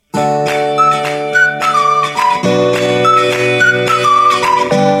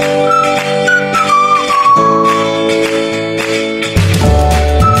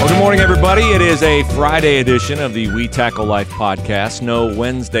everybody. It is a Friday edition of the We Tackle Life podcast. No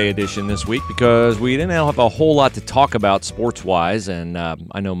Wednesday edition this week because we didn't have a whole lot to talk about sports-wise, and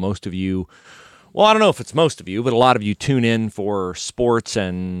I know most of you, well, I don't know if it's most of you, but a lot of you tune in for sports,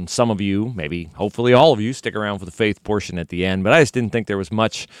 and some of you, maybe, hopefully all of you, stick around for the faith portion at the end, but I just didn't think there was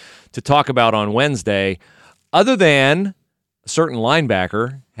much to talk about on Wednesday, other than a certain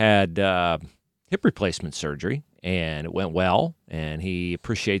linebacker had hip replacement surgery, and it went well, and he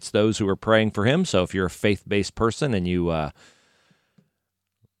appreciates those who are praying for him. So if you're a faith-based person and you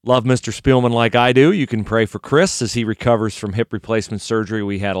love Mr. Spielman like I do, you can pray for Chris as he recovers from hip replacement surgery.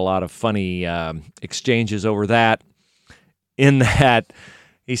 We had a lot of funny exchanges over that. In that,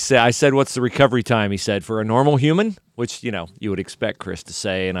 I said, what's the recovery time? He said, for a normal human, which, you would expect Chris to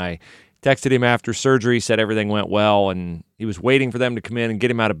say, and I texted him after surgery, said everything went well, and he was waiting for them to come in and get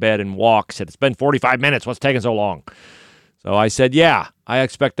him out of bed and walk. Said, it's been 45 minutes. What's taking so long? So I said, yeah, I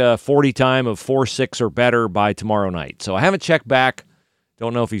expect a 40 time of 4.6 or better by tomorrow night. So I haven't checked back.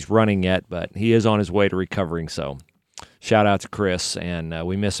 Don't know if he's running yet, but he is on his way to recovering. So shout out to Chris, and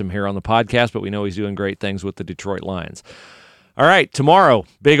we miss him here on the podcast, but we know he's doing great things with the Detroit Lions. All right, tomorrow,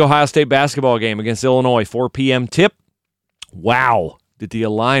 big Ohio State basketball game against Illinois, 4 p.m. tip. Wow, did the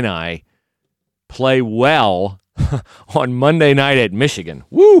Illini play well on Monday night at Michigan.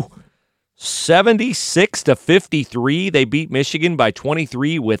 Woo! 76-53. They beat Michigan by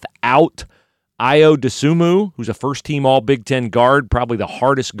 23 without Ayo Dosunmu, who's a first-team All-Big Ten guard, probably the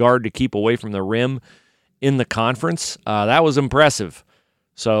hardest guard to keep away from the rim in the conference. That was impressive.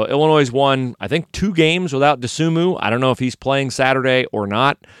 So Illinois won, I think, 2 games without Dosunmu. I don't know if he's playing Saturday or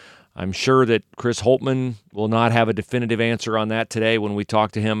not. I'm sure that Chris Holtmann will not have a definitive answer on that today when we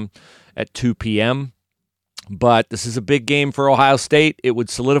talk to him at 2 p.m. But this is a big game for Ohio State. It would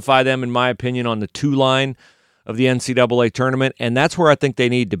solidify them, in my opinion, on the 2 line of the NCAA tournament, and that's where I think they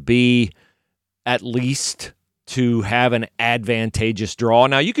need to be at least to have an advantageous draw.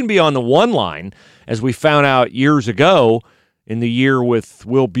 Now, you can be on the 1 line, as we found out years ago in the year with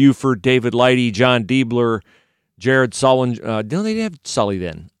Will Buford, David Lighty, John Diebler, Jared Sullivan. No, they didn't have Sully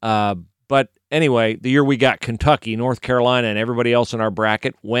then. But anyway, the year we got Kentucky, North Carolina, and everybody else in our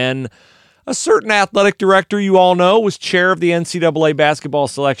bracket, when a certain athletic director you all know was chair of the NCAA basketball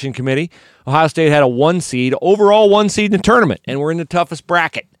selection committee, Ohio State had a 1 seed, overall 1 seed in the tournament, and we're in the toughest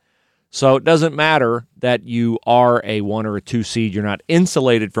bracket. So it doesn't matter that you are a 1 or a 2 seed. You're not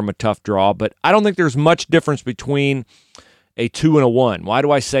insulated from a tough draw, but I don't think there's much difference between a 2 and a 1. Why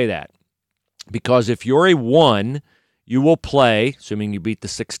do I say that? Because if you're a 1, you will play, assuming you beat the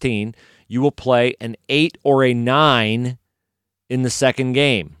 16, you will play an 8 or a 9 in the second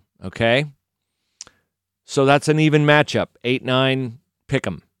game, okay? So that's an even matchup, 8-9, pick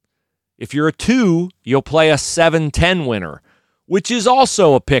 'em. If you're a 2, you'll play a 7-10 winner, which is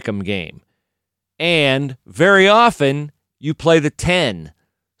also a pick 'em game. And very often, you play the 10.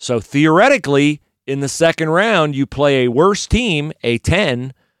 So theoretically, in the second round, you play a worse team, a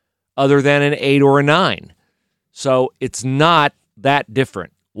 10, other than an 8 or a 9. So it's not that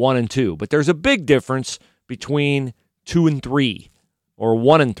different, 1 and 2. But there's a big difference between 2 and 3 or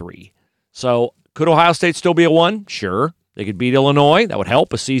 1 and 3. So could Ohio State still be a 1? Sure. They could beat Illinois. That would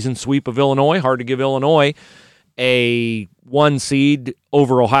help, a season sweep of Illinois. Hard to give Illinois a 1 seed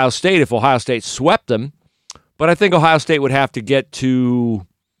over Ohio State if Ohio State swept them. But I think Ohio State would have to get to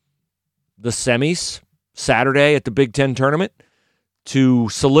the semis Saturday at the Big Ten tournament to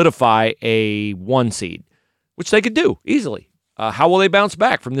solidify a 1 seed, which they could do easily. How will they bounce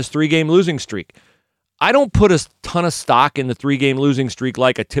back from this 3-game losing streak? I don't put a ton of stock in the 3-game losing streak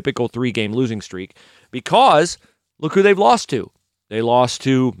like a typical 3-game losing streak because look who they've lost to. They lost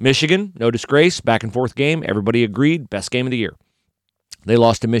to Michigan, no disgrace, back and forth game. Everybody agreed, best game of the year. They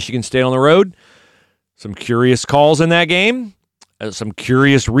lost to Michigan State on the road. Some curious calls in that game, some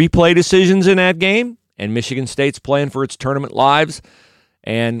curious replay decisions in that game, and Michigan State's playing for its tournament lives,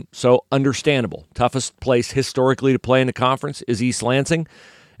 and so understandable. Toughest place historically to play in the conference is East Lansing,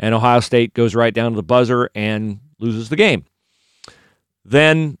 and Ohio State goes right down to the buzzer and loses the game.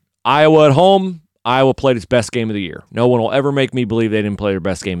 Then Iowa at home. Iowa played its best game of the year. No one will ever make me believe they didn't play their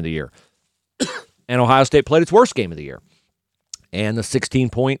best game of the year. And Ohio State played its worst game of the year. And the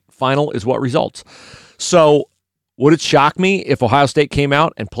 16-point final is what results. So would it shock me if Ohio State came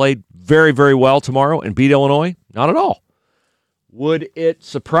out and played very, very well tomorrow and beat Illinois? Not at all. Would it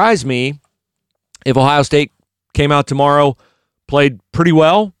surprise me if Ohio State came out tomorrow, played pretty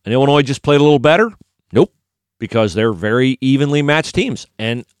well, and Illinois just played a little better? Nope, because they're very evenly matched teams.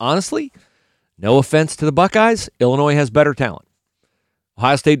 And honestly, no offense to the Buckeyes, Illinois has better talent.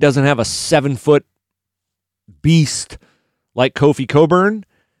 Ohio State doesn't have a 7-foot beast like Kofi Cockburn,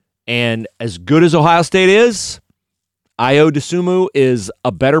 And as good as Ohio State is, Ayo Dosunmu is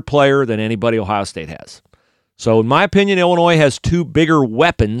a better player than anybody Ohio State has. So in my opinion, Illinois has two bigger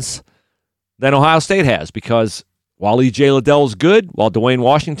weapons than Ohio State has, because while E.J. Liddell is good, while Dwayne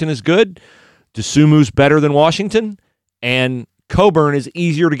Washington is good, Dosunmu's better than Washington, and Coburn is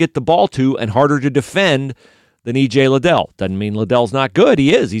easier to get the ball to and harder to defend than E.J. Liddell. Doesn't mean Liddell's not good.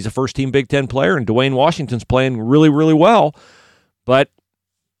 He is. He's a first-team Big Ten player, and Dwayne Washington's playing really, really well. But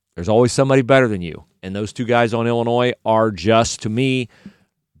there's always somebody better than you. And those two guys on Illinois are just, to me,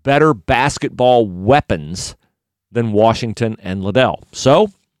 better basketball weapons than Washington and Liddell.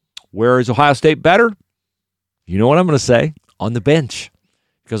 So, where is Ohio State better? You know what I'm going to say? On the bench.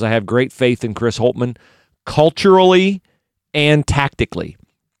 Because I have great faith in Chris Holtmann culturally and tactically.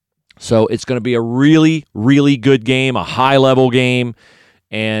 So it's going to be a really, really good game, a high-level game,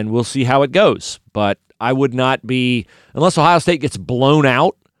 and we'll see how it goes. But I would not be, unless Ohio State gets blown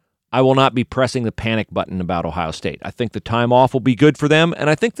out, I will not be pressing the panic button about Ohio State. I think the time off will be good for them, and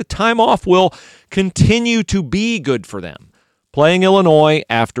I think the time off will continue to be good for them. Playing Illinois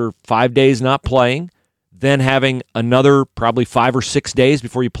after 5 days not playing, then having another probably 5 or 6 days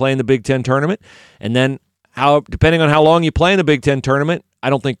before you play in the Big Ten tournament, and then depending on how long you play in the Big Ten tournament, I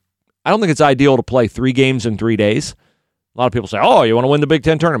don't think it's ideal to play 3 games in 3 days. A lot of people say, "Oh, you want to win the Big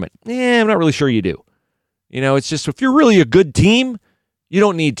Ten tournament?" I'm not really sure you do. It's just, if you're really a good team, you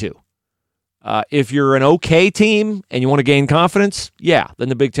don't need to. If you're an okay team and you want to gain confidence, then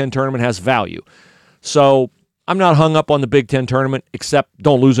the Big Ten tournament has value. So I'm not hung up on the Big Ten tournament, except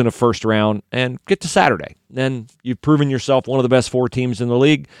don't lose in the first round and get to Saturday. Then you've proven yourself one of the best 4 teams in the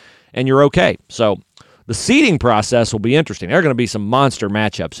league, and you're okay. So the seeding process will be interesting. There are going to be some monster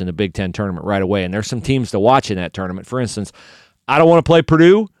matchups in the Big Ten tournament right away, and there's some teams to watch in that tournament. For instance, I don't want to play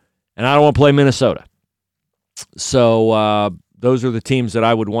Purdue, and I don't want to play Minnesota. So those are the teams that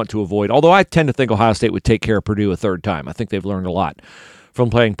I would want to avoid, although I tend to think Ohio State would take care of Purdue a third time. I think they've learned a lot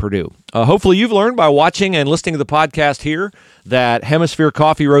from playing Purdue. Hopefully you've learned by watching and listening to the podcast here that Hemisphere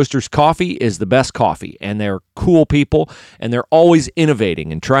Coffee Roasters coffee is the best coffee, and they're cool people, and they're always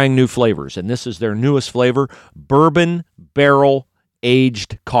innovating and trying new flavors, and this is their newest flavor, bourbon barrel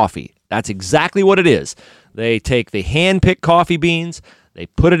aged coffee. That's exactly what it is. They take the hand-picked coffee beans, they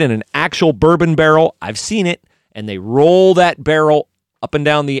put it in an actual bourbon barrel. I've seen it. And they roll that barrel up and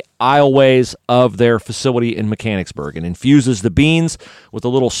down the aisleways of their facility in Mechanicsburg and infuses the beans with a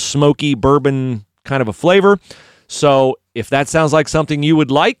little smoky bourbon kind of a flavor. So if that sounds like something you would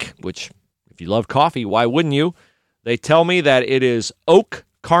like, which if you love coffee, why wouldn't you? They tell me that it is oak,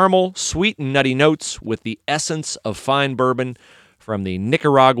 caramel, sweet and nutty notes with the essence of fine bourbon from the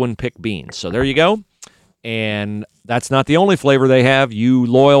Nicaraguan picked beans. So there you go. And that's not the only flavor they have. You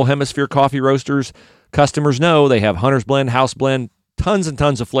loyal Hemisphere Coffee Roasters customers know they have Hunter's Blend, House Blend, tons and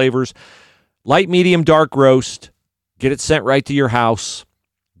tons of flavors. Light, medium, dark roast. Get it sent right to your house.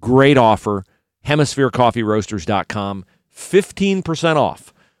 Great offer. HemisphereCoffeeRoasters.com. 15%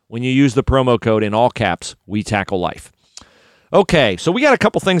 off when you use the promo code in all caps, We Tackle Life. Okay, so we got a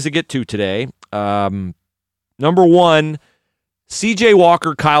couple things to get to today. Number one, C.J.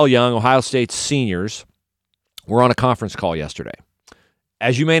 Walker, Kyle Young, Ohio State's seniors, were on a conference call yesterday.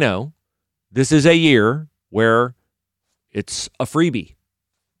 As you may know, this is a year where it's a freebie.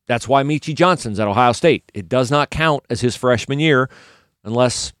 That's why Meechie Johnson's at Ohio State. It does not count as his freshman year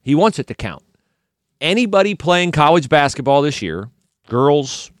unless he wants it to count. Anybody playing college basketball this year,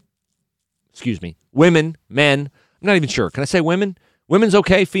 women, men, I'm not even sure. Can I say women? Women's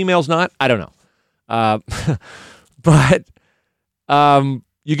okay, females not? I don't know. But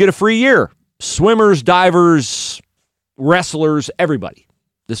you get a free year. Swimmers, divers, wrestlers, everybody.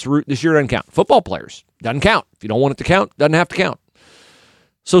 This year doesn't count. Football players, doesn't count. If you don't want it to count, doesn't have to count.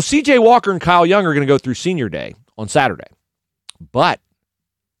 So C.J. Walker and Kyle Young are going to go through senior day on Saturday. But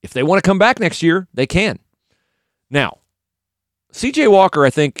if they want to come back next year, they can. Now, C.J. Walker, I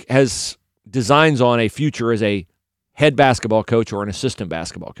think, has designs on a future as a head basketball coach or an assistant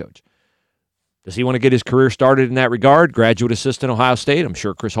basketball coach. Does he want to get his career started in that regard? Graduate assistant, Ohio State. I'm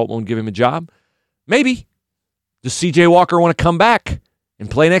sure Chris Holtmann would give him a job. Maybe. Does C.J. Walker want to come back and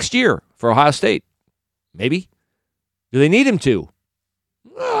play next year for Ohio State? Maybe. Do they need him to?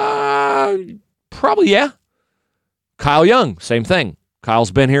 Probably, yeah. Kyle Young, same thing. Kyle's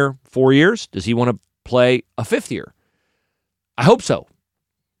been here 4 years. Does he want to play a 5th year? I hope so.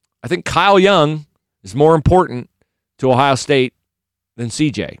 I think Kyle Young is more important to Ohio State than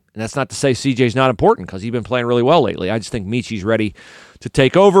CJ. And that's not to say CJ's not important, because he's been playing really well lately. I just think Meechie's ready to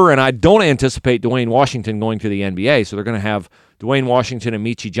take over, and I don't anticipate Dwayne Washington going to the NBA. So they're going to have Dwayne Washington and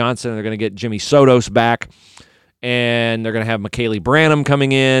Meechie Johnson, and they're going to get Jimmy Sotos back. and they're going to have McKaylee Branham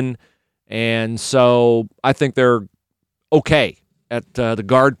coming in. And so I think they're okay at the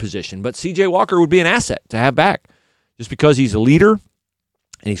guard position. But C.J. Walker would be an asset to have back just because he's a leader, and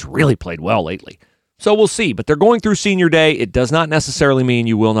he's really played well lately. So we'll see. But they're going through senior day. It does not necessarily mean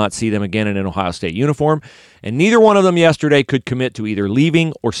you will not see them again in an Ohio State uniform. And neither one of them yesterday could commit to either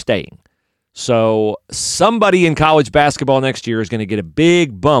leaving or staying. So somebody in college basketball next year is going to get a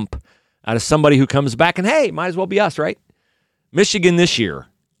big bump out of somebody who comes back and, hey, might as well be us, right? Michigan this year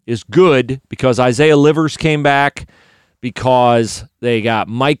is good because Isaiah Livers came back, because they got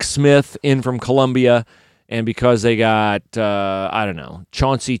Mike Smith in from Columbia, and because they got,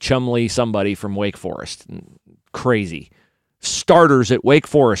 Chauncey Chumley, somebody from Wake Forest. Crazy. Starters at Wake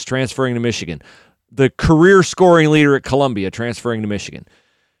Forest transferring to Michigan. The career scoring leader at Columbia transferring to Michigan.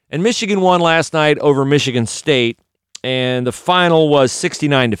 And Michigan won last night over Michigan State, and the final was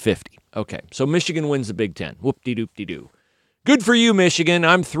 69-50. Okay, so Michigan wins the Big Ten. Whoop-de-doop-de-doo. Good for you, Michigan.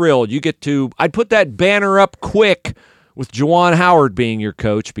 I'm thrilled. You get to, I'd put that banner up quick with Juwan Howard being your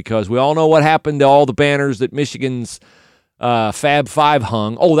coach, because we all know what happened to all the banners that Michigan's Fab Five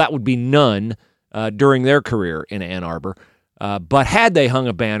hung. Oh, that would be none during their career in Ann Arbor. But had they hung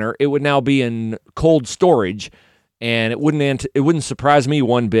a banner, it would now be in cold storage, and it wouldn't surprise me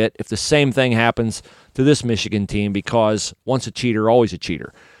one bit if the same thing happens to this Michigan team, because once a cheater, always a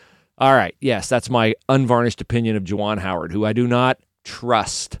cheater. All right, yes, that's my unvarnished opinion of Juwan Howard, who I do not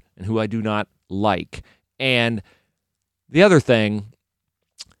trust and who I do not like. And the other thing,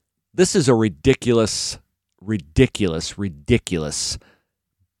 this is a ridiculous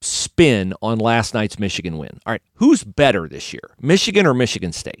spin on last night's Michigan win. All right, who's better this year, Michigan or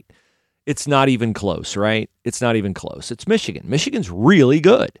Michigan State? It's not even close, right? It's not even close. It's Michigan. Michigan's really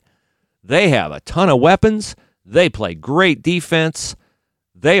good. They have a ton of weapons. They play great defense.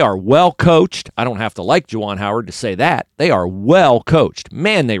 They are well coached. I don't have to like Juwan Howard to say that. They are well coached.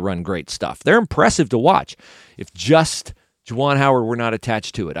 Man, they run great stuff. They're impressive to watch. If just Juwan Howard were not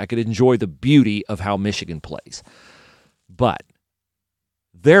attached to it, I could enjoy the beauty of how Michigan plays. But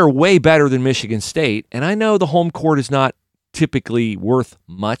they're way better than Michigan State, and I know the home court is not typically worth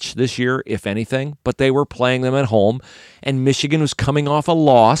much this year, if anything, but they were playing them at home, and Michigan was coming off a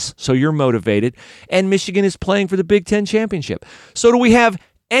loss, so you're motivated, and Michigan is playing for the Big Ten championship. So do we have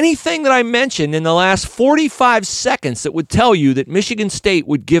anything that I mentioned in the last 45 seconds that would tell you that Michigan State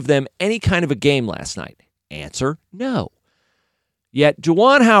would give them any kind of a game last night? Answer, no. Yet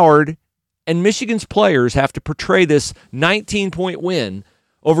Juwan Howard and Michigan's players have to portray this 19-point win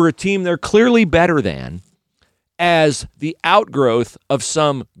over a team they're clearly better than as the outgrowth of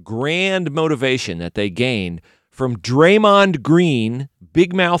some grand motivation that they gained from Draymond Green,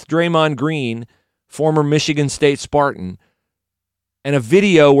 big mouth Draymond Green, former Michigan State Spartan, and a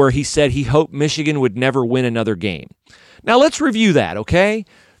video where he said he hoped Michigan would never win another game. Now let's review that, okay?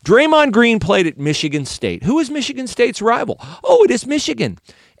 Draymond Green played at Michigan State. Who is Michigan State's rival? Oh, it is Michigan.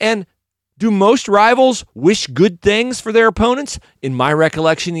 And do most rivals wish good things for their opponents? In my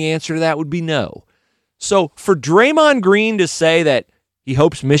recollection, the answer to that would be no. So for Draymond Green to say that he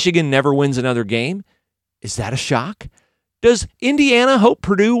hopes Michigan never wins another game, is that a shock? Does Indiana hope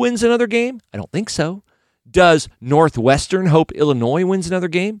Purdue wins another game? I don't think so. Does Northwestern hope Illinois wins another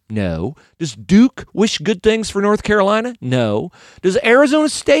game? No. Does Duke wish good things for North Carolina? No. Does Arizona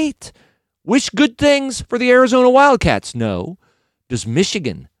State wish good things for the Arizona Wildcats? No. Does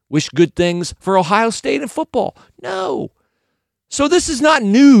Michigan wish good things for Ohio State in football? No. So this is not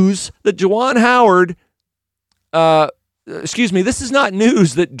news that Juwan Howard, this is not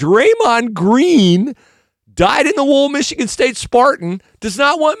news that Draymond Green, dyed-in-the-wool Michigan State Spartan, does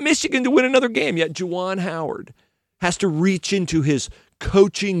not want Michigan to win another game. Yet Juwan Howard has to reach into his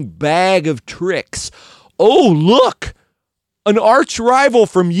coaching bag of tricks. Oh, look, an arch rival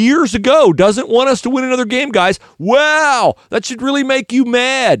from years ago doesn't want us to win another game, guys. Wow, that should really make you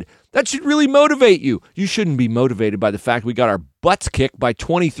mad. That should really motivate you. You shouldn't be motivated by the fact we got our butts kicked by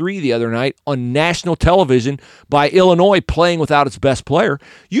 23 the other night on national television by Illinois playing without its best player.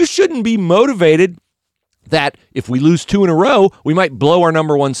 You shouldn't be motivated that if we lose 2 in a row, we might blow our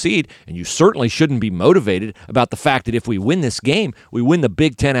number 1 seed. And you certainly shouldn't be motivated about the fact that if we win this game, we win the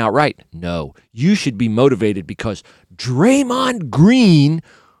Big Ten outright. No, you should be motivated because Draymond Green,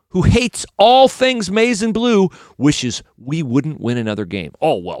 who hates all things maize and blue, wishes we wouldn't win another game.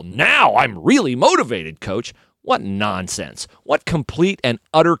 Oh, well, now I'm really motivated, coach. What nonsense. What complete and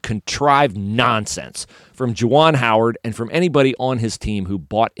utter contrived nonsense from Juwan Howard and from anybody on his team who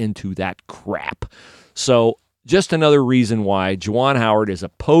bought into that crap. So just another reason why Juwan Howard is a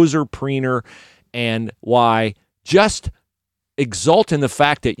poser, preener, and why just exult in the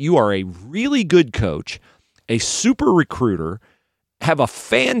fact that you are a really good coach a super recruiter, have a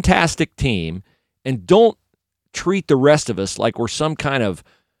fantastic team, and don't treat the rest of us like we're some kind of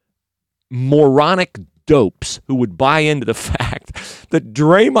moronic dopes who would buy into the fact that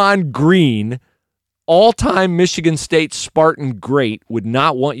Draymond Green, all-time Michigan State Spartan great, would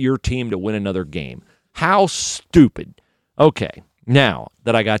not want your team to win another game. How stupid. Okay, now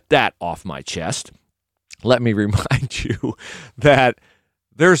that I got that off my chest, let me remind you that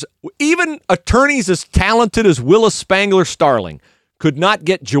there's even attorneys as talented as Willis Spangler Starling could not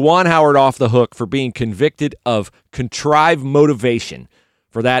get Juwan Howard off the hook for being convicted of contrived motivation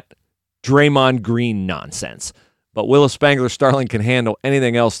for that Draymond Green nonsense. But Willis Spangler Starling can handle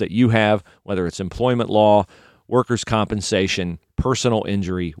anything else that you have, whether it's employment law, workers' compensation, personal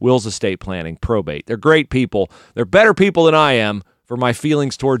injury, wills, estate planning, probate. They're great people. They're better people than I am for my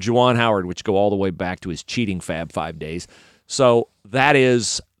feelings toward Juwan Howard, which go all the way back to his cheating Fab 5 days. So that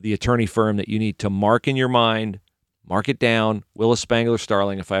is the attorney firm that you need to mark in your mind. Mark it down. Willis Spangler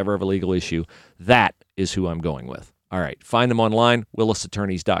Starling, if I ever have a legal issue, that is who I'm going with. All right. Find them online,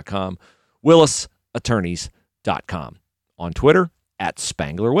 willisattorneys.com, willisattorneys.com. On Twitter,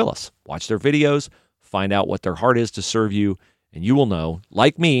 @SpanglerWillis. Watch their videos, find out what their heart is to serve you, and you will know,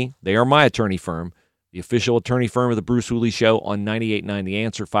 like me, they are my attorney firm, the official attorney firm of the Bruce Hooley Show on 98.9 The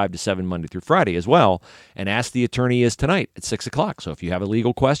Answer, 5 to 7, Monday through Friday as well. And Ask the Attorney is tonight at 6 o'clock. So if you have a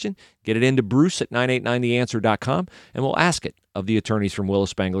legal question, get it into Bruce at 989theanswer.com, and we'll ask it of the attorneys from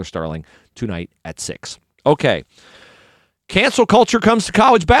Willis Spangler Starling tonight at 6. Okay. Cancel culture comes to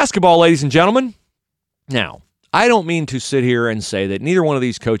college basketball, ladies and gentlemen. Now, I don't mean to sit here and say that neither one of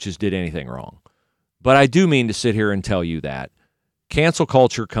these coaches did anything wrong, but I do mean to sit here and tell you that cancel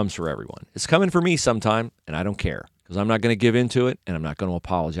culture comes for everyone. It's coming for me sometime, and I don't care because I'm not going to give into it, and I'm not going to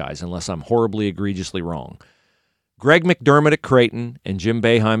apologize unless I'm horribly, egregiously wrong. Greg McDermott at Creighton and Jim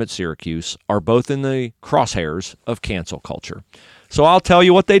Boeheim at Syracuse are both in the crosshairs of cancel culture. So I'll tell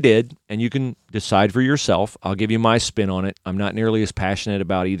you what they did, and you can decide for yourself. I'll give you my spin on it. I'm not nearly as passionate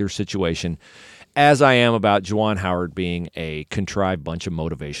about either situation as I am about Juwan Howard being a contrived bunch of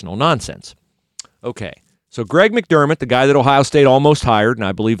motivational nonsense. Okay. So Greg McDermott, the guy that Ohio State almost hired, and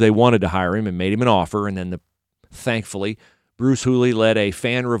I believe they wanted to hire him and made him an offer, and then thankfully Bruce Hooley led a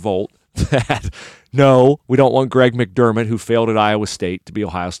fan revolt that, no, we don't want Greg McDermott, who failed at Iowa State, to be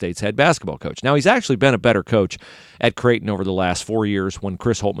Ohio State's head basketball coach. Now, he's actually been a better coach at Creighton over the last 4 years when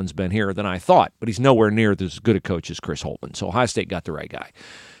Chris Holtman's been here than I thought, but he's nowhere near as good a coach as Chris Holtman, so Ohio State got the right guy.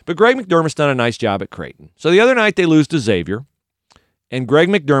 But Greg McDermott's done a nice job at Creighton. So the other night they lose to Xavier, and Greg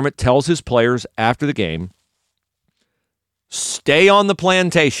McDermott tells his players after the game, stay on the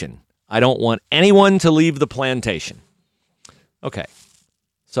plantation. I don't want anyone to leave the plantation. Okay,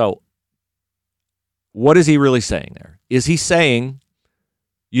 so what is he really saying there? Is he saying,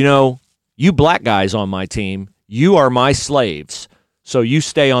 you black guys on my team, you are my slaves, so you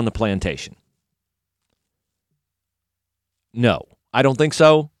stay on the plantation? No, I don't think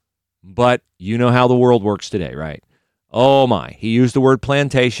so, but you know how the world works today, right? Oh my, he used the word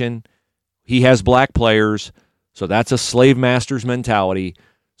plantation. He has black players. So that's a slave master's mentality.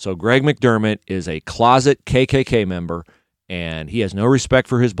 So Greg McDermott is a closet KKK member, and he has no respect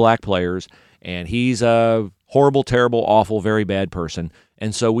for his black players, and he's a horrible, terrible, awful, very bad person.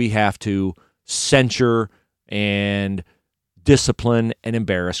 And so we have to censure and discipline and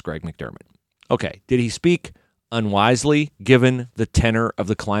embarrass Greg McDermott. Okay, did he speak unwisely given the tenor of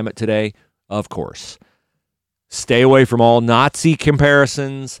the climate today? Of course. Stay away from all Nazi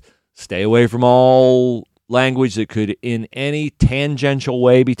comparisons. Stay away from all language that could in any tangential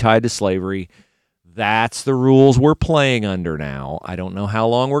way be tied to slavery. That's the rules we're playing under now. I don't know how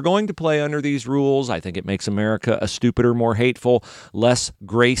long we're going to play under these rules. I think it makes America a stupider, more hateful, less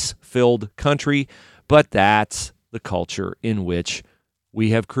grace-filled country, but that's the culture in which we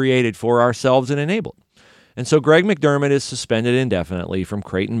have created for ourselves and enabled. And so Greg McDermott is suspended indefinitely from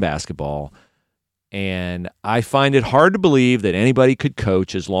Creighton basketball, and I find it hard to believe that anybody could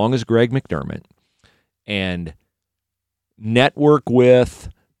coach as long as Greg McDermott and network with,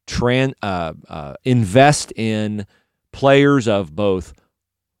 invest in players of both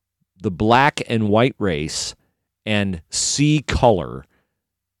the black and white race and see color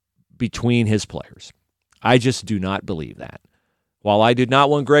between his players. I just do not believe that. While I did not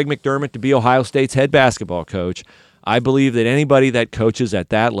want Greg McDermott to be Ohio State's head basketball coach, I believe that anybody that coaches at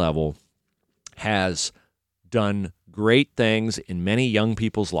that level has done great things in many young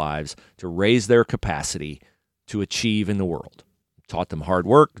people's lives to raise their capacity to achieve in the world. Taught them hard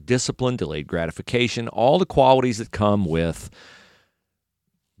work, discipline, delayed gratification, all the qualities that come with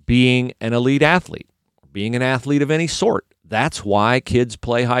being an elite athlete, being an athlete of any sort. That's why kids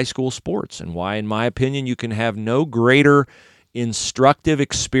play high school sports, and why, in my opinion, you can have no greater instructive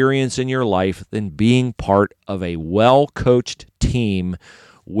experience in your life than being part of a well-coached team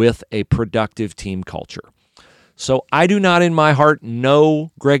with a productive team culture. So I do not in my heart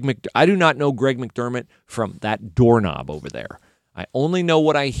know I do not know Greg McDermott from that doorknob over there. I only know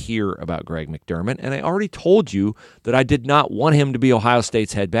what I hear about Greg McDermott, and I already told you that I did not want him to be Ohio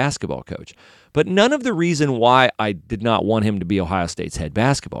State's head basketball coach. But none of the reason why I did not want him to be Ohio State's head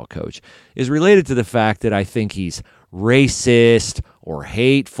basketball coach is related to the fact that I think he's racist or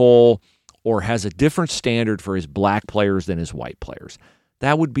hateful or has a different standard for his black players than his white players.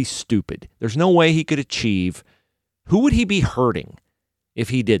 That would be stupid. There's no way he could achieve. Who would he be hurting if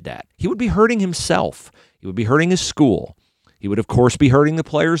he did that? He would be hurting himself. He would be hurting his school. He would, of course, be hurting the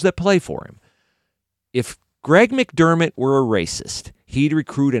players that play for him. If Greg McDermott were a racist, he'd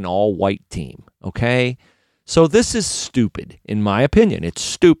recruit an all-white team, okay? So this is stupid, in my opinion. It's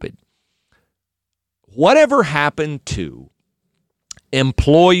stupid. Whatever happened to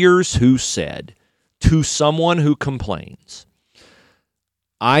employers who said to someone who complains,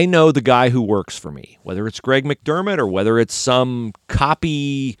 I know the guy who works for me, whether it's Greg McDermott or whether it's some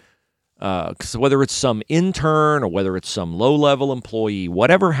whether it's some intern or whether it's some low-level employee,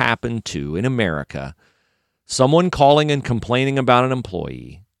 whatever happened to, in America, someone calling and complaining about an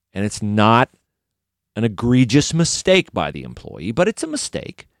employee, and it's not an egregious mistake by the employee, but it's a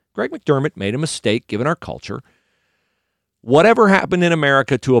mistake. Greg McDermott made a mistake given our culture. Whatever happened in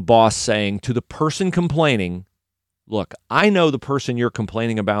America to a boss saying to the person complaining, look, I know the person you're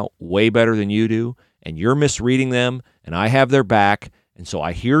complaining about way better than you do, and you're misreading them, and I have their back, and so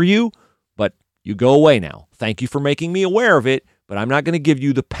I hear you, but you go away now. Thank you for making me aware of it, but I'm not going to give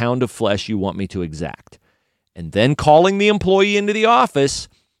you the pound of flesh you want me to exact. And then calling the employee into the office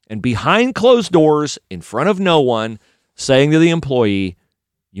and behind closed doors in front of no one saying to the employee,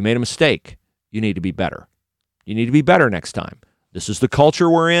 you made a mistake. You need to be better. You need to be better next time. This is the culture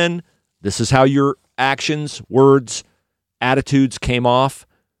we're in. This is how your actions, words, attitudes came off,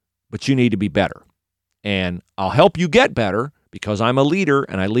 but you need to be better. And I'll help you get better because I'm a leader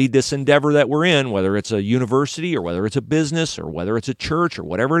and I lead this endeavor that we're in, whether it's a university or whether it's a business or whether it's a church or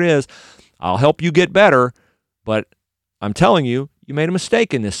whatever it is. I'll help you get better, but I'm telling you, you made a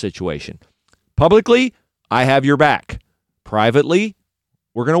mistake in this situation. Publicly, I have your back. Privately,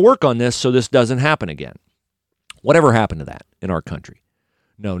 we're going to work on this so this doesn't happen again. Whatever happened to that in our country?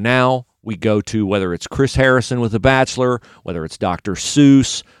 No, now we go to whether it's Chris Harrison with The Bachelor, whether it's Dr.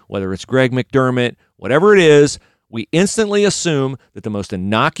 Seuss, whether it's Greg McDermott, whatever it is, we instantly assume that the most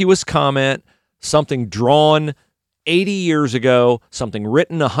innocuous comment, something drawn 80 years ago, something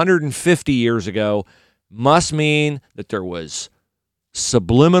written 150 years ago, must mean that there was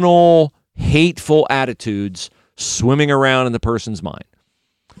subliminal, hateful attitudes swimming around in the person's mind.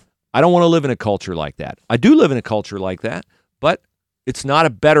 I don't want to live in a culture like that. I do live in a culture like that, but it's not a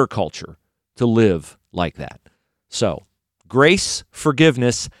better culture to live like that. So, grace,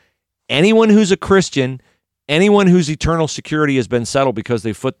 forgiveness, anyone who's a Christian, anyone whose eternal security has been settled because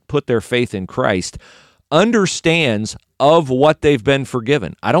they put their faith in Christ, understands of what they've been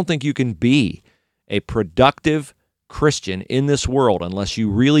forgiven. I don't think you can be a productive Christian in this world unless you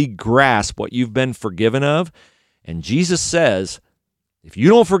really grasp what you've been forgiven of. And Jesus says, if you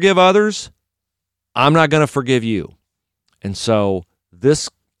don't forgive others, I'm not going to forgive you. And so this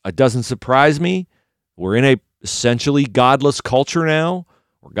doesn't surprise me. We're in a essentially godless culture now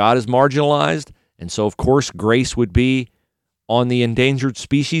where God is marginalized. And so, of course, grace would be on the endangered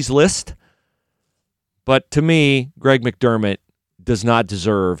species list. But to me, Greg McDermott does not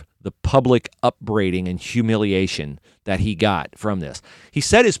deserve the public upbraiding and humiliation that he got from this. He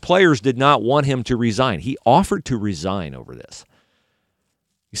said his players did not want him to resign. He offered to resign over this.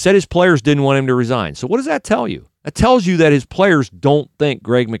 He said his players didn't want him to resign. So what does that tell you? That tells you that his players don't think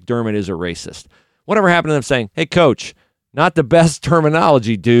Greg McDermott is a racist. Whatever happened to them saying, hey, coach, not the best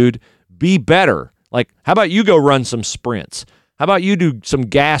terminology, dude. Be better. Like, how about you go run some sprints? How about you do some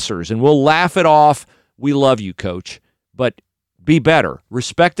gassers and we'll laugh it off. We love you, coach. But be better.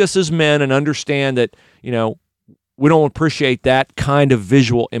 Respect us as men and understand that, we don't appreciate that kind of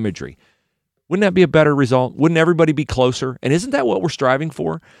visual imagery. Wouldn't that be a better result? Wouldn't everybody be closer? And isn't that what we're striving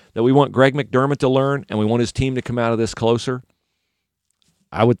for? That we want Greg McDermott to learn and we want his team to come out of this closer?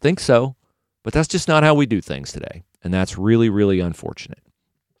 I would think so. But that's just not how we do things today. And that's really, really unfortunate.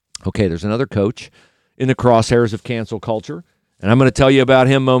 Okay, there's another coach in the crosshairs of cancel culture. And I'm going to tell you about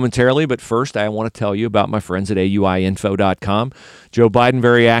him momentarily, but first I want to tell you about my friends at AUIinfo.com. Joe Biden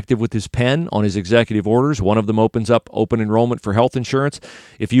very active with his pen on his executive orders. One of them opens up open enrollment for health insurance.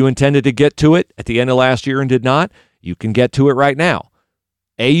 If you intended to get to it at the end of last year and did not, You can get to it right now.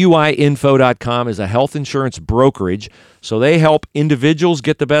 AUIinfo.com is a health insurance brokerage, so they help individuals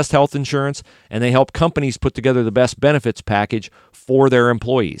get the best health insurance, and they help companies put together the best benefits package for their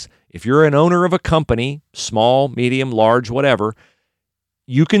employees. If you're an owner of a company, small, medium, large, whatever,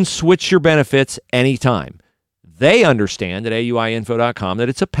 you can switch your benefits anytime. They understand at AUIinfo.com that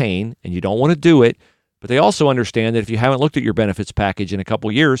it's a pain and you don't want to do it, but they also understand that if you haven't looked at your benefits package in a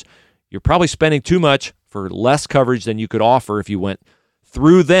couple years, you're probably spending too much for less coverage than you could offer if you went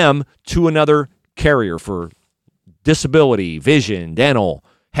through them to another carrier for disability, vision, dental,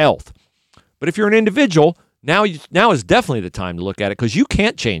 health. But if you're an individual, now is definitely the time to look at it because you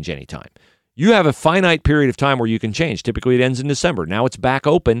can't change anytime. You have a finite period of time where you can change. Typically, it ends in December. Now it's back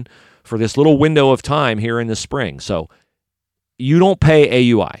open for this little window of time here in the spring. So you don't pay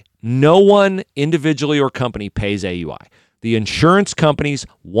AUI. No one individually or company pays AUI. The insurance companies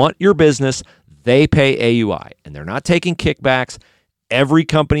want your business. They pay AUI, and they're not taking kickbacks. Every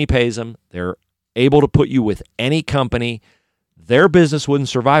company pays them. They're able to put you with any company. Their business wouldn't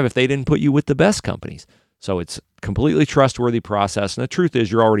survive if they didn't put you with the best companies. So it's a completely trustworthy process. And the truth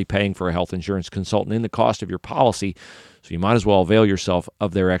is you're already paying for a health insurance consultant in the cost of your policy. So you might as well avail yourself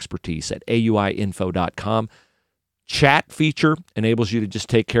of their expertise at AUIinfo.com. Chat feature enables you to just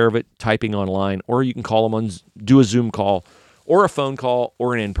take care of it typing online, or you can call them on, do a Zoom call or a phone call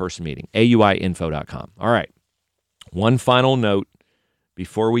or an in-person meeting. AUIinfo.com. All right. One final note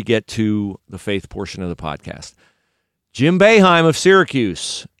before we get to the faith portion of the podcast. Jim Boeheim of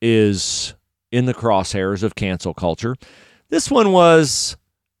Syracuse is in the crosshairs of cancel culture. This one was,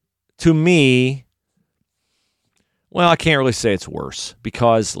 to me, well, I can't really say it's worse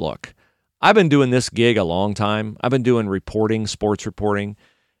because, look, I've been doing this gig a long time. I've been doing reporting, sports reporting,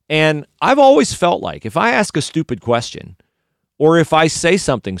 and I've always felt like if I ask a stupid question, or if I say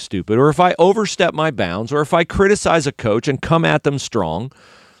something stupid, or if I overstep my bounds, or if I criticize a coach and come at them strong,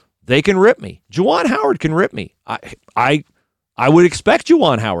 they can rip me. Juwan Howard can rip me. I would expect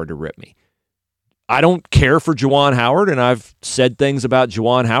Juwan Howard to rip me. I don't care for Juwan Howard, and I've said things about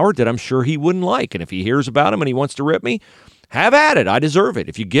Juwan Howard that I'm sure he wouldn't like. And if he hears about him and he wants to rip me, have at it. I deserve it.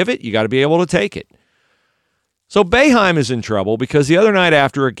 If you give it, you got to be able to take it. So Boeheim is in trouble because the other night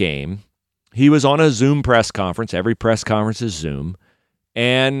after a game, he was on a Zoom press conference. Every press conference is Zoom.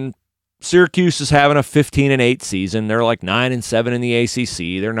 And Syracuse is having a 15-8 season. They're like 9-7 in the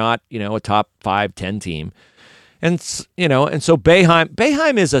ACC. They're not, a top 5-10 team. And so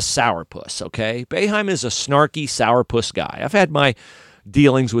Boeheim is a sourpuss, okay? Boeheim is a snarky sourpuss guy. I've had my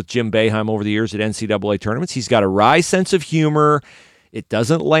dealings with Jim Boeheim over the years at NCAA tournaments. He's got a wry sense of humor. It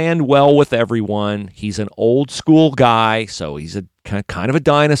doesn't land well with everyone. He's an old school guy, so he's a kind of a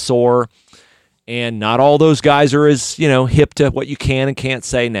dinosaur. And not all those guys are as, hip to what you can and can't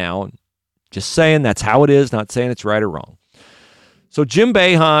say now. Just saying that's how it is, not saying it's right or wrong. So Jim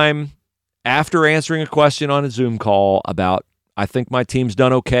Boeheim, after answering a question on a Zoom call about, I think my team's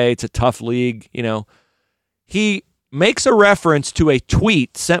done okay, it's a tough league, he makes a reference to a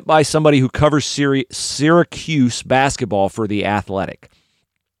tweet sent by somebody who covers Syracuse basketball for The Athletic.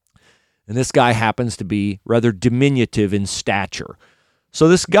 And this guy happens to be rather diminutive in stature. So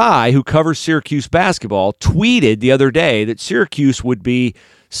this guy who covers Syracuse basketball tweeted the other day that Syracuse would be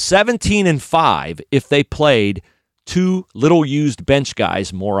 17-5 if they played two little-used bench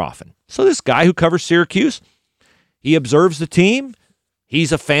guys more often. So this guy who covers Syracuse, he observes the team.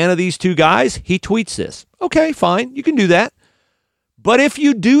 He's a fan of these two guys. He tweets this. Okay, fine. You can do that. But if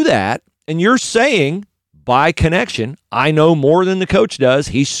you do that and you're saying, by connection, I know more than the coach does,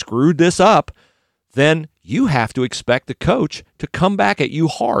 he screwed this up, then you have to expect the coach to come back at you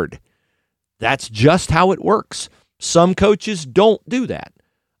hard. That's just how it works. Some coaches don't do that.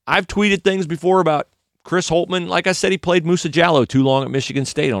 I've tweeted things before about Chris Holtmann. Like I said, he played Musa Jallow too long at Michigan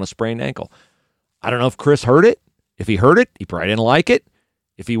State on a sprained ankle. I don't know if Chris heard it. If he heard it, he probably didn't like it.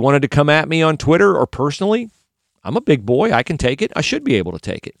 If he wanted to come at me on Twitter or personally, I'm a big boy. I can take it. I should be able to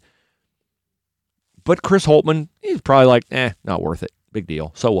take it. But Chris Holtmann, he's probably like, not worth it. Big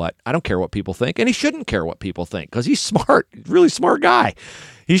deal. So what? I don't care what people think. And he shouldn't care what people think because he's smart. Really smart guy.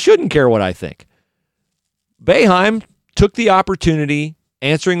 He shouldn't care what I think. Boeheim took the opportunity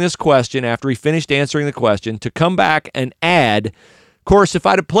answering this question after he finished answering the question to come back and add, of course, if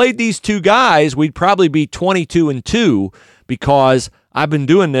I'd have played these two guys, we'd probably be 22-2 because I've been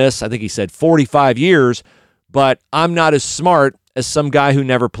doing this, I think he said 45 years, but I'm not as smart as some guy who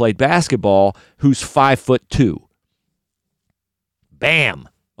never played basketball who's 5'2". Bam.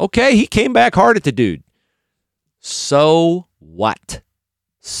 Okay, he came back hard at the dude. So what?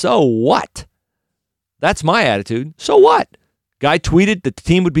 So what? That's my attitude. So what? Guy tweeted that the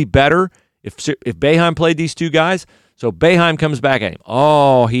team would be better If Boeheim played these two guys, so Boeheim comes back at him.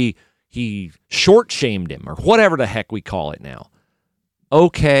 Oh, he short-shamed him or whatever the heck we call it now.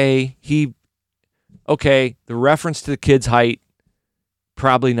 Okay, the reference to the kid's height,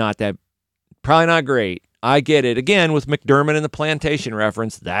 probably not great. I get it. Again, with McDermott and the plantation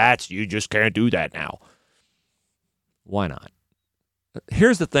reference, you just can't do that now. Why not?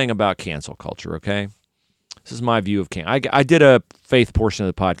 Here's the thing about cancel culture, okay? This is my view of I did a faith portion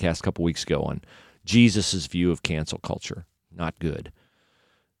of the podcast a couple weeks ago on Jesus' view of cancel culture. Not good.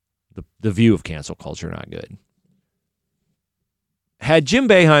 The view of cancel culture, not good. Had Jim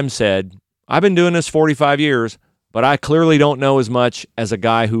Boeheim said, I've been doing this 45 years, but I clearly don't know as much as a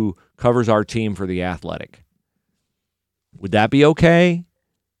guy who covers our team for The Athletic. Would that be okay?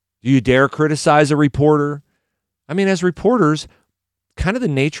 Do you dare criticize a reporter? I mean, as reporters, kind of the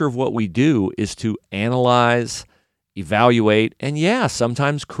nature of what we do is to analyze, evaluate, and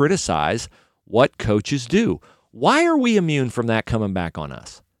sometimes criticize what coaches do. Why are we immune from that coming back on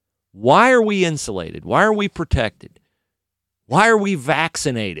us? Why are we insulated? Why are we protected? Why are we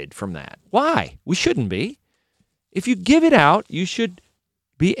vaccinated from that? Why? We shouldn't be. If you give it out, you should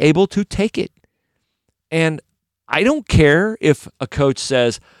be able to take it. And I don't care if a coach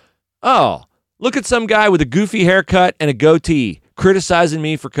says, oh, look at some guy with a goofy haircut and a goatee criticizing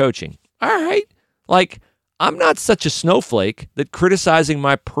me for coaching. All right. Like, I'm not such a snowflake that criticizing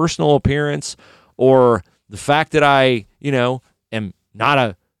my personal appearance or the fact that I, am not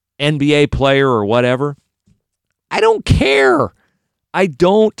a NBA player or whatever. I don't care. I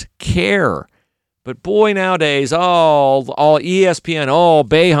don't care. But boy, nowadays, all ESPN,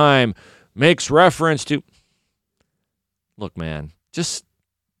 Boeheim makes reference to. Look, man,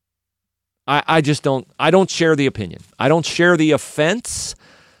 I don't share the opinion. I don't share the offense.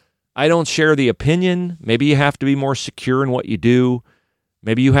 I don't share the opinion. Maybe you have to be more secure in what you do.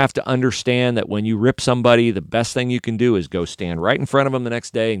 Maybe you have to understand that when you rip somebody, the best thing you can do is go stand right in front of them the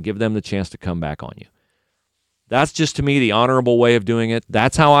next day and give them the chance to come back on you. That's just, to me, the honorable way of doing it.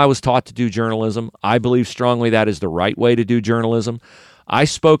 That's how I was taught to do journalism. I believe strongly that is the right way to do journalism. I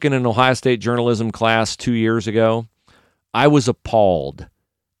spoke in an Ohio State journalism class 2 years ago. I was appalled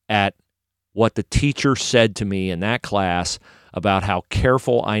at what the teacher said to me in that class about how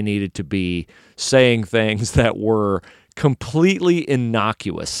careful I needed to be saying things that were completely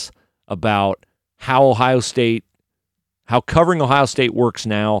innocuous about how covering Ohio State works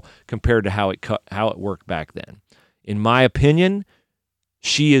now compared to how it worked back then. In my opinion,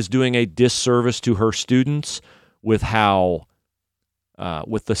 she is doing a disservice to her students with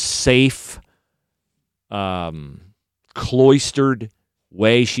with the safe, cloistered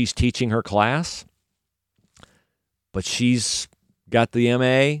way she's teaching her class. But she's got the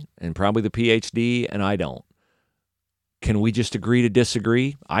MA and probably the PhD, and I don't. Can we just agree to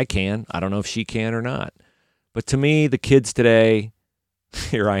disagree? I can. I don't know if she can or not. But to me, the kids today,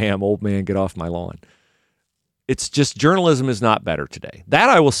 here I am, old man, get off my lawn. It's just journalism is not better today. That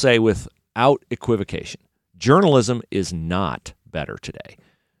I will say without equivocation. Journalism is not better today.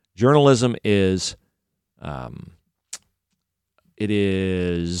 Journalism is, it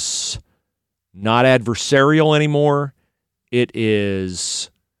is not adversarial anymore. It is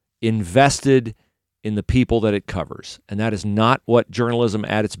invested in the people that it covers. And that is not what journalism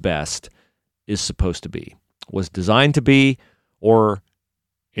at its best is supposed to be, was designed to be, or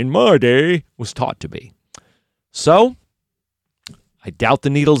in my day, was taught to be. So, I doubt the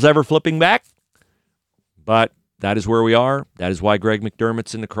needle's ever flipping back, but that is where we are. That is why Greg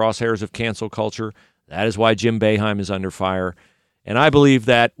McDermott's in the crosshairs of cancel culture. That is why Jim Boeheim is under fire. And I believe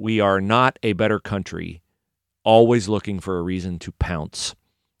that we are not a better country always looking for a reason to pounce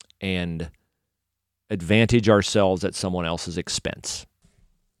and advantage ourselves at someone else's expense.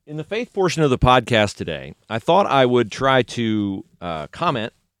 In the faith portion of the podcast today, I thought I would try to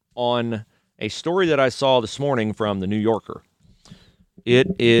comment on a story that I saw this morning from the New Yorker. It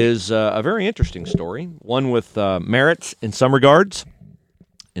is a very interesting story, one with merits in some regards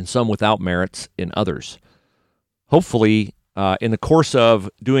and some without merits in others. Hopefully, in the course of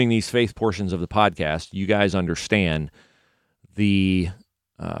doing these faith portions of the podcast, you guys understand the,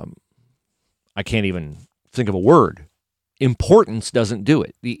 I can't even think of a word. Importance doesn't do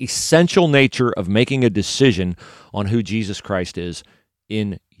it. The essential nature of making a decision on who Jesus Christ is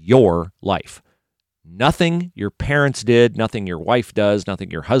in your life. Nothing your parents did, nothing your wife does,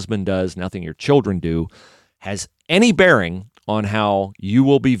 nothing your husband does, nothing your children do has any bearing on how you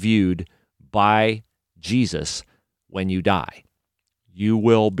will be viewed by Jesus when you die. You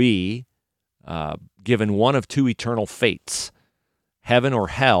will be given one of two eternal fates, heaven or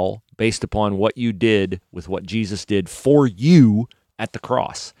hell, based upon what you did with what Jesus did for you at the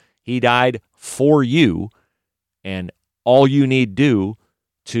cross. He died for you, and all you need do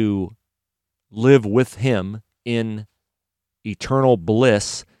to live with him in eternal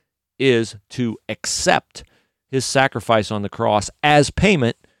bliss is to accept his sacrifice on the cross as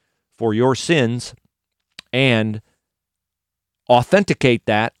payment for your sins and authenticate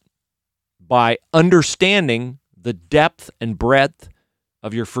that by understanding the depth and breadth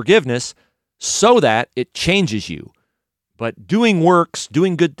of your forgiveness so that it changes you. But doing works,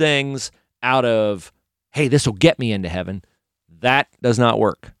 doing good things out of, hey, this will get me into heaven, that does not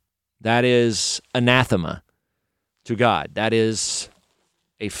work. That is anathema to God. That is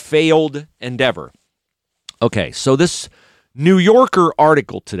a failed endeavor. Okay, so this New Yorker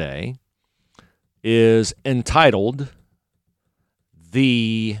article today is entitled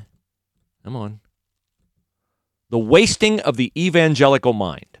The Wasting of the Evangelical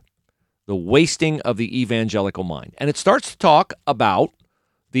Mind. The Wasting of the Evangelical Mind. And it starts to talk about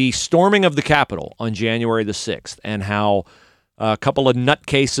the storming of the Capitol on January the 6th and how a couple of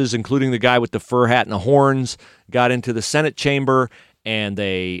nutcases, including the guy with the fur hat and the horns, got into the Senate chamber and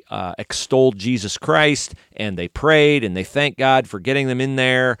they extolled Jesus Christ and they prayed and they thanked God for getting them in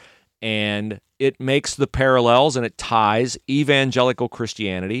there. And it makes the parallels and it ties evangelical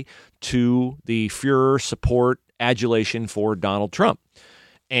Christianity to the furor, support, adulation for Donald Trump.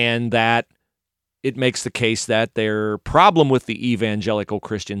 And that it makes the case that their problem with the evangelical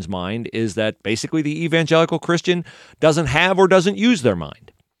Christian's mind is that basically the evangelical Christian doesn't have or doesn't use their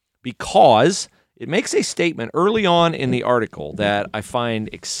mind, because it makes a statement early on in the article that I find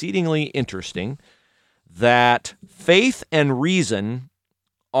exceedingly interesting, that faith and reason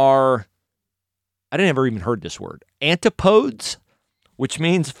are, I never even heard this word, antipodes, which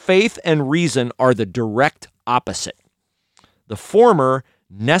means faith and reason are the direct opposite. The former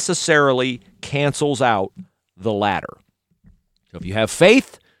necessarily cancels out the latter. So if you have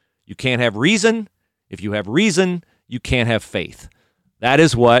faith, you can't have reason. If you have reason, you can't have faith. That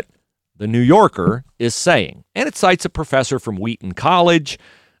is what the New Yorker is saying. And it cites a professor from Wheaton College,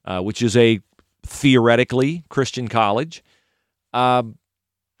 which is a theoretically Christian college,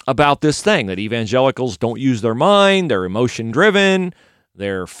 about this thing, that evangelicals don't use their mind, they're emotion-driven,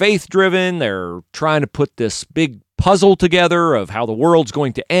 they're faith-driven, they're trying to put this big puzzle together of how the world's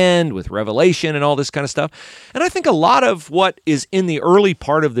going to end with Revelation and all this kind of stuff. And I think a lot of what is in the early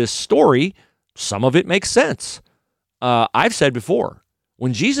part of this story, some of it makes sense. I've said before,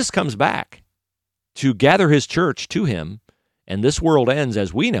 when Jesus comes back to gather his church to him, and this world ends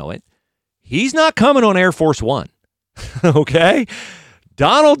as we know it, he's not coming on Air Force One, okay?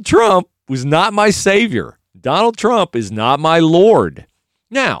 Donald Trump was not my savior. Donald Trump is not my Lord.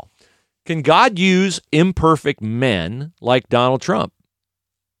 Now, can God use imperfect men like Donald Trump?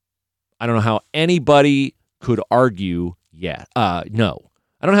 I don't know how anybody could argue no. I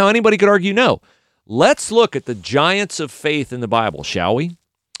don't know how anybody could argue no. Let's look at the giants of faith in the Bible, shall we?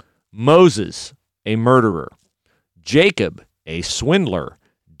 Moses, a murderer. Jacob, a swindler.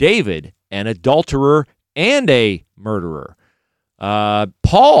 David, an adulterer and a murderer.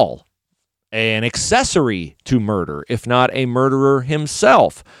 Paul, an accessory to murder, if not a murderer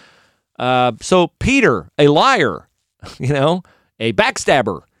himself. So Peter, a liar, a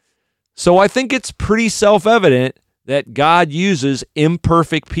backstabber. So I think it's pretty self-evident that God uses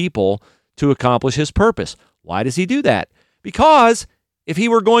imperfect people to accomplish his purpose. Why does he do that? Because if he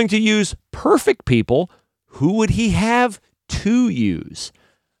were going to use perfect people, who would he have to use?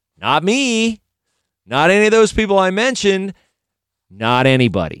 Not me, not any of those people I mentioned, not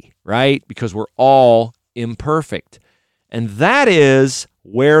anybody, right? Because we're all imperfect. And that is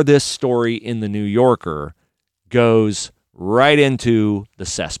where this story in the New Yorker goes right into the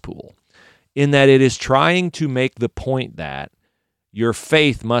cesspool, in that it is trying to make the point that your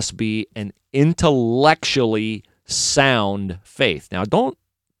faith must be an intellectually sound faith. Now, don't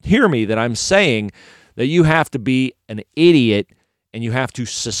hear me that I'm saying that you have to be an idiot and you have to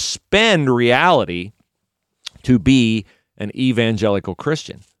suspend reality to be an evangelical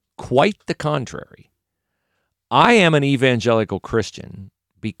Christian. Quite the contrary. I am an evangelical Christian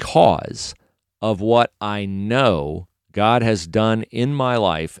because of what I know God has done in my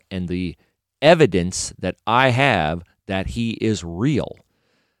life and the evidence that I have that he is real.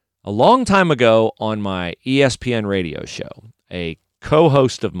 A long time ago on my ESPN radio show, a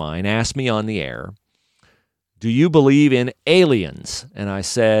co-host of mine asked me on the air, "Do you believe in aliens?" And I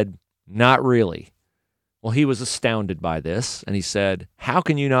said, "Not really." Well, he was astounded by this, and he said, "How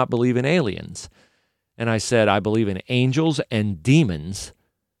can you not believe in aliens?" And I said, "I believe in angels and demons.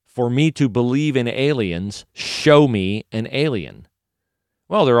 For me to believe in aliens, show me an alien."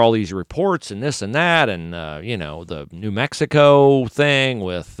 well, there are all these reports and this and that, and the New Mexico thing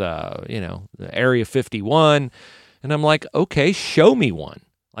with the Area 51, and I'm like, okay, show me one.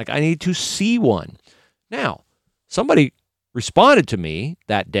 Like, I need to see one. Now, somebody responded to me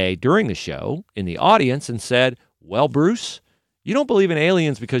that day during the show in the audience and said, well, Bruce, you don't believe in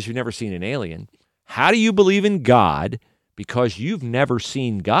aliens because you've never seen an alien. How do you believe in God because you've never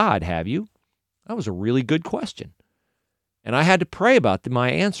seen God, have you? That was a really good question. And I had to pray about my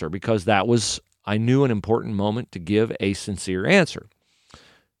answer because that was, I knew, an important moment to give a sincere answer.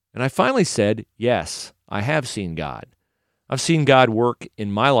 And I finally said, yes, I have seen God. I've seen God work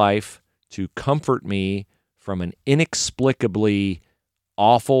in my life to comfort me from an inexplicably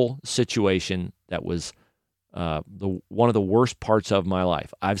awful situation that was one of the worst parts of my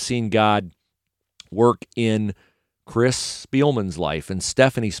life. I've seen God work in Chris Spielman's life and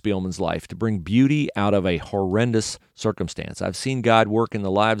Stephanie Spielman's life to bring beauty out of a horrendous circumstance. I've seen God work in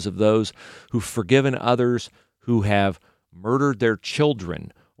the lives of those who've forgiven others who have murdered their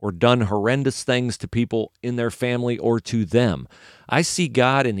children or done horrendous things to people in their family or to them. I see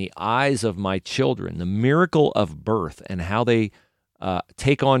God in the eyes of my children, the miracle of birth and how they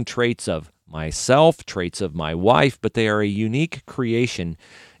take on traits of myself, traits of my wife, but they are a unique creation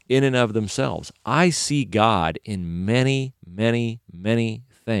in and of themselves. I see God in many, many, many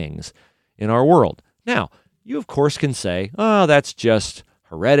things in our world. Now, you of course can say, oh, that's just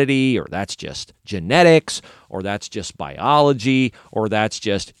heredity, or that's just genetics, or that's just biology, or that's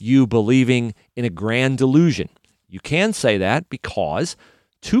just you believing in a grand delusion. You can say that because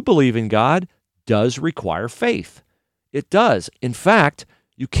to believe in God does require faith. It does. In fact,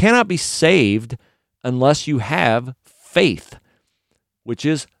 you cannot be saved unless you have faith, which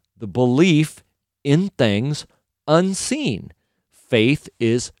is the belief in things unseen. Faith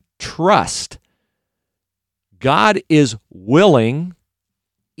is trust. God is willing,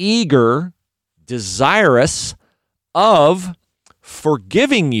 eager, desirous of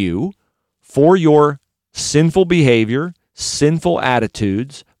forgiving you for your sinful behavior, sinful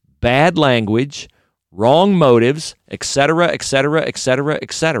attitudes, bad language, wrong motives, etc., etc., etc.,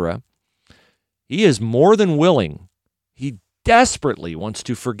 etc. He is more than willing. He desperately wants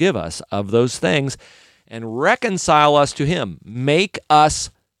to forgive us of those things and reconcile us to Him, make us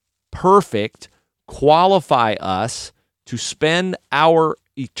perfect, qualify us to spend our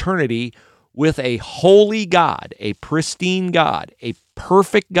eternity with a holy God, a pristine God, a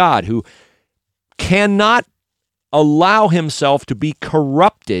perfect God who cannot allow Himself to be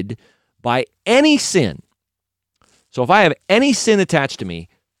corrupted by any sin. So if I have any sin attached to me,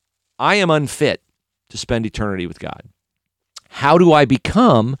 I am unfit to spend eternity with God. How do I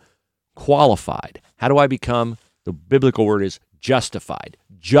become qualified? How do I become, the biblical word is justified,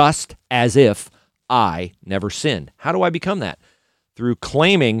 just as if I never sinned? How do I become that? Through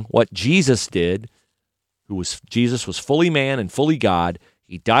claiming what Jesus did, Jesus was fully man and fully God.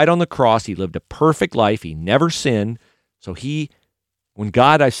 He died on the cross. He lived a perfect life. He never sinned. So when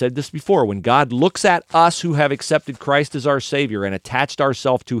God, I said this before, when God looks at us who have accepted Christ as our Savior and attached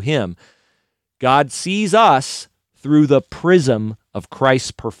ourselves to Him, God sees us through the prism of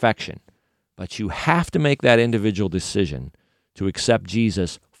Christ's perfection. But you have to make that individual decision to accept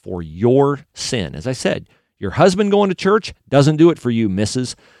Jesus for your sin. As I said, your husband going to church doesn't do it for you,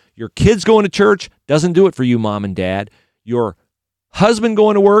 missus. Your kids going to church doesn't do it for you, mom and dad. Your husband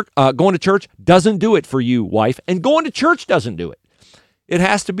going to church doesn't do it for you, wife. And going to church doesn't do it. It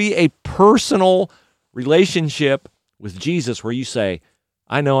has to be a personal relationship with Jesus where you say,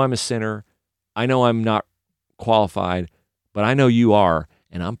 I know I'm a sinner. I know I'm not qualified, but I know you are,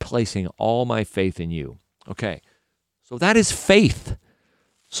 and I'm placing all my faith in you. Okay, so that is faith.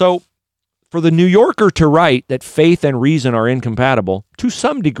 So for the New Yorker to write that faith and reason are incompatible, to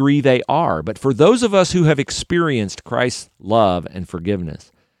some degree they are, but for those of us who have experienced Christ's love and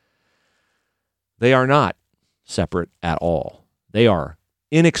forgiveness, they are not separate at all. They are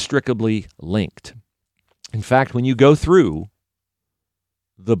inextricably linked. In fact, when you go through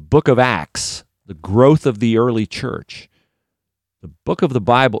the book of Acts, the growth of the early church, the book of the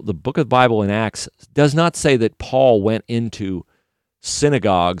Bible in Acts does not say that Paul went into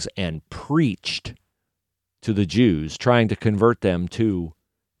synagogues and preached to the Jews, trying to convert them to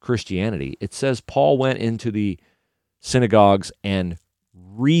Christianity. It says Paul went into the synagogues and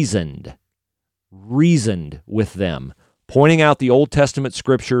reasoned with them, pointing out the Old Testament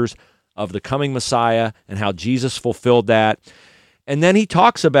scriptures of the coming Messiah and how Jesus fulfilled that. And then he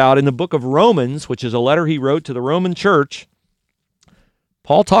talks about in the book of Romans, which is a letter he wrote to the Roman church,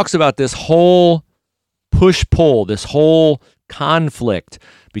 Paul talks about this whole push-pull, this whole conflict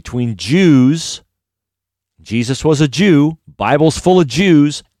between Jews. Jesus was a Jew, Bible's full of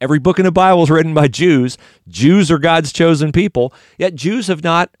Jews. Every book in the Bible is written by Jews. Jews are God's chosen people. Yet Jews have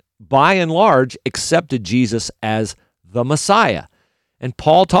not, by and large, accepted Jesus as the Messiah. And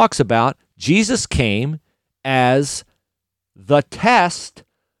Paul talks about Jesus came as the test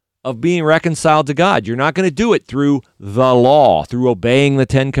of being reconciled to God. You're not going to do it through the law, through obeying the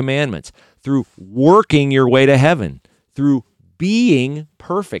 10 Commandments, through working your way to heaven, through being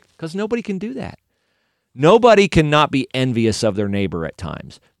perfect, because nobody can do that. Nobody cannot be envious of their neighbor at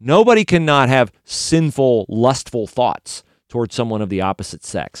times. Nobody cannot have sinful, lustful thoughts towards someone of the opposite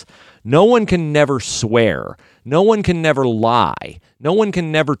sex. No one can never swear. No one can never lie. No one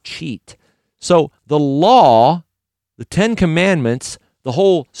can never cheat. So the law, the 10 Commandments, the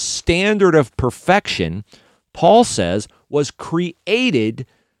whole standard of perfection, Paul says, was created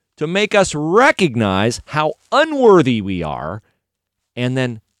to make us recognize how unworthy we are. And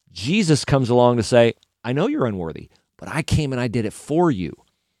then Jesus comes along to say, I know you're unworthy, but I came and I did it for you.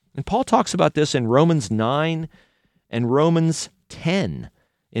 And Paul talks about this in Romans 9 and Romans 10.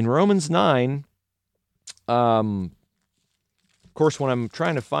 In Romans 9, of course, when I'm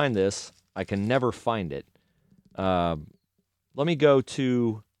trying to find this, I can never find it. Let me go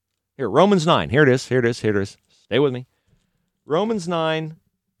to, here, Romans 9. Here it is. Stay with me. Romans 9,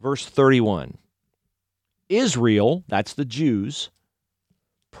 verse 31. Israel, that's the Jews,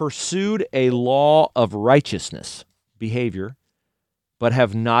 pursued a law of righteousness, behavior, but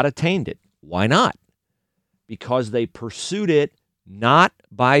have not attained it. Why not? Because they pursued it not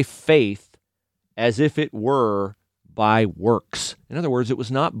by faith as if it were by works. In other words, it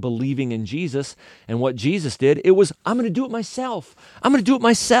was not believing in Jesus and what Jesus did. It was, I'm going to do it myself. I'm going to do it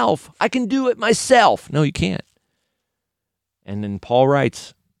myself. I can do it myself. No, you can't. And then Paul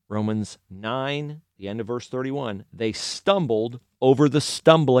writes, Romans 9, the end of verse 31, they stumbled over the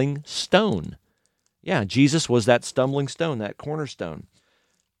stumbling stone. Yeah, Jesus was that stumbling stone, that cornerstone.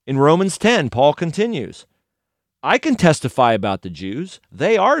 In Romans 10, Paul continues, I can testify about the Jews.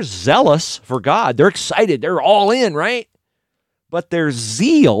 They are zealous for God. They're excited. They're all in, right? But their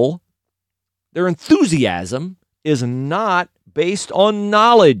zeal, their enthusiasm, is not based on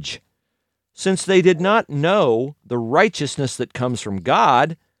knowledge, since they did not know the righteousness that comes from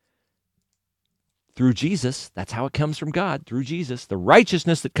God through Jesus. That's how it comes from God, through Jesus. The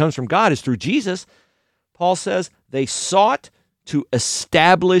righteousness that comes from God is through Jesus. Paul says they sought to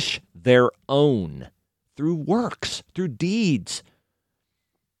establish their own through works, through deeds.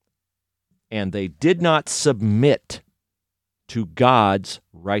 And they did not submit to God's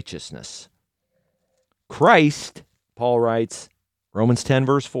righteousness. Christ, Paul writes, Romans 10,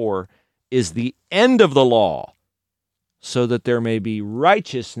 verse 4, is the end of the law, so that there may be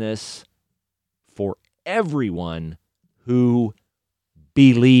righteousness for everyone who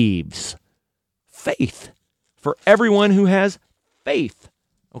believes. Faith. For everyone who has faith.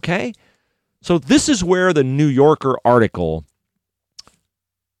 Okay? So this is where the New Yorker article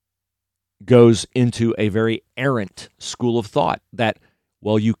goes into a very errant school of thought that,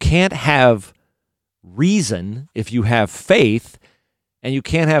 well, you can't have reason if you have faith, and you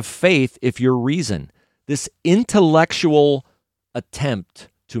can't have faith if you're reason. This intellectual attempt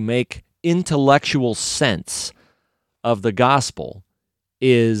to make intellectual sense of the gospel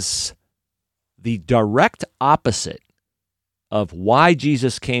is the direct opposite of why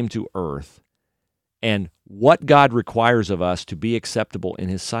Jesus came to earth and what God requires of us to be acceptable in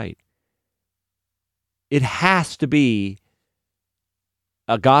his sight. It has to be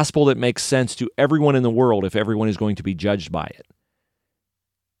a gospel that makes sense to everyone in the world if everyone is going to be judged by it.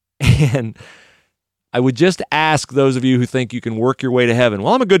 And I would just ask those of you who think you can work your way to heaven,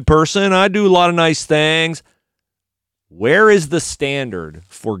 well, I'm a good person, I do a lot of nice things. Where is the standard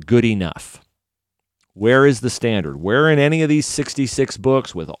for good enough? Where is the standard? Where in any of these 66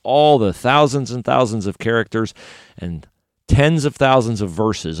 books with all the thousands and thousands of characters and tens of thousands of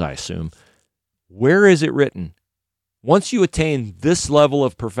verses, I assume, where is it written? Once you attain this level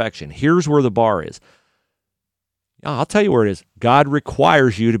of perfection, here's where the bar is. I'll tell you where it is. God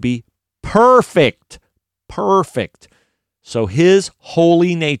requires you to be perfect. Perfect. So his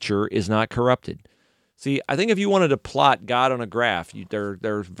holy nature is not corrupted. See, I think if you wanted to plot God on a graph,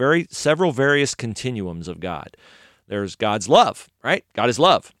 there's several various continuums of God. There's God's love, right? God is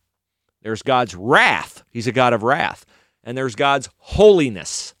love. There's God's wrath. He's a God of wrath. And there's God's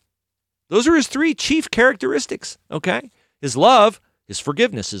holiness. Those are his three chief characteristics, okay? His love, his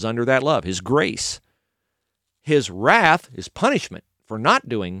forgiveness is under that love, his grace. His wrath, his punishment for not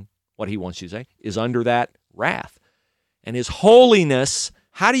doing what he wants you to say, is under that wrath. And his holiness,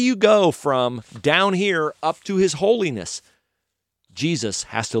 how do you go from down here up to his holiness? Jesus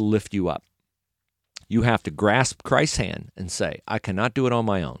has to lift you up. you have to grasp Christ's hand and say, I cannot do it on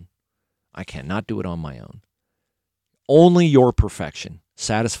my own. I cannot do it on my own. Only your perfection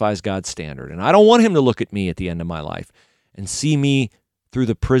satisfies God's standard. And I don't want him to look at me at the end of my life and see me through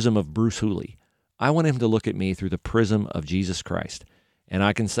the prism of Bruce Hooley. I want him to look at me through the prism of Jesus Christ. And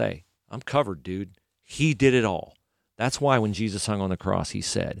I can say, I'm covered, dude. He did it all. That's why when Jesus hung on the cross, he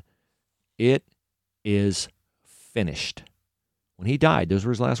said, it is finished. When he died, those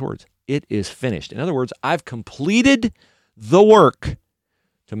were his last words. It is finished. In other words, I've completed the work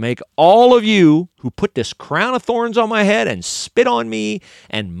to make all of you who put this crown of thorns on my head and spit on me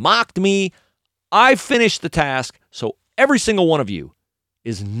and mocked me, I've finished the task. So every single one of you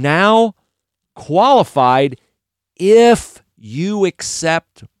is now qualified if you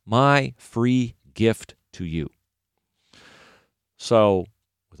accept my free gift to you. So,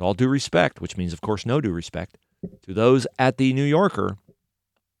 with all due respect, which means, of course, no due respect, to those at the New Yorker,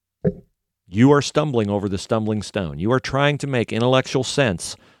 you are stumbling over the stumbling stone. You are trying to make intellectual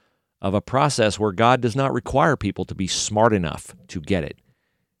sense of a process where God does not require people to be smart enough to get it.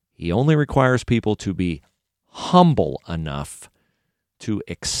 He only requires people to be humble enough to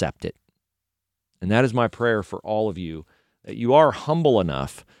accept it. And that is my prayer for all of you, that you are humble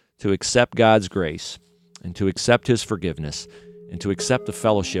enough to accept God's grace and to accept his forgiveness and to accept the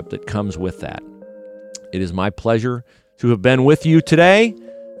fellowship that comes with that. It is my pleasure to have been with you today.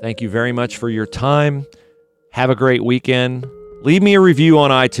 Thank you very much for your time. Have a great weekend. Leave me a review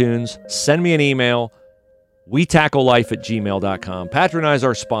on iTunes. Send me an email, wetacklelife@gmail.com. Patronize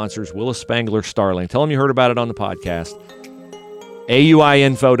our sponsors, Willis Spangler Starling. Tell them you heard about it on the podcast.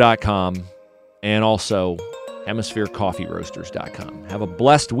 AUIinfo.com and also HemisphereCoffeeRoasters.com. Have a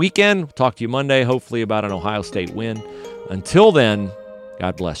blessed weekend. We'll talk to you Monday, hopefully about an Ohio State win. Until then,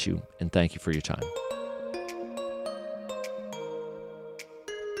 God bless you, and thank you for your time.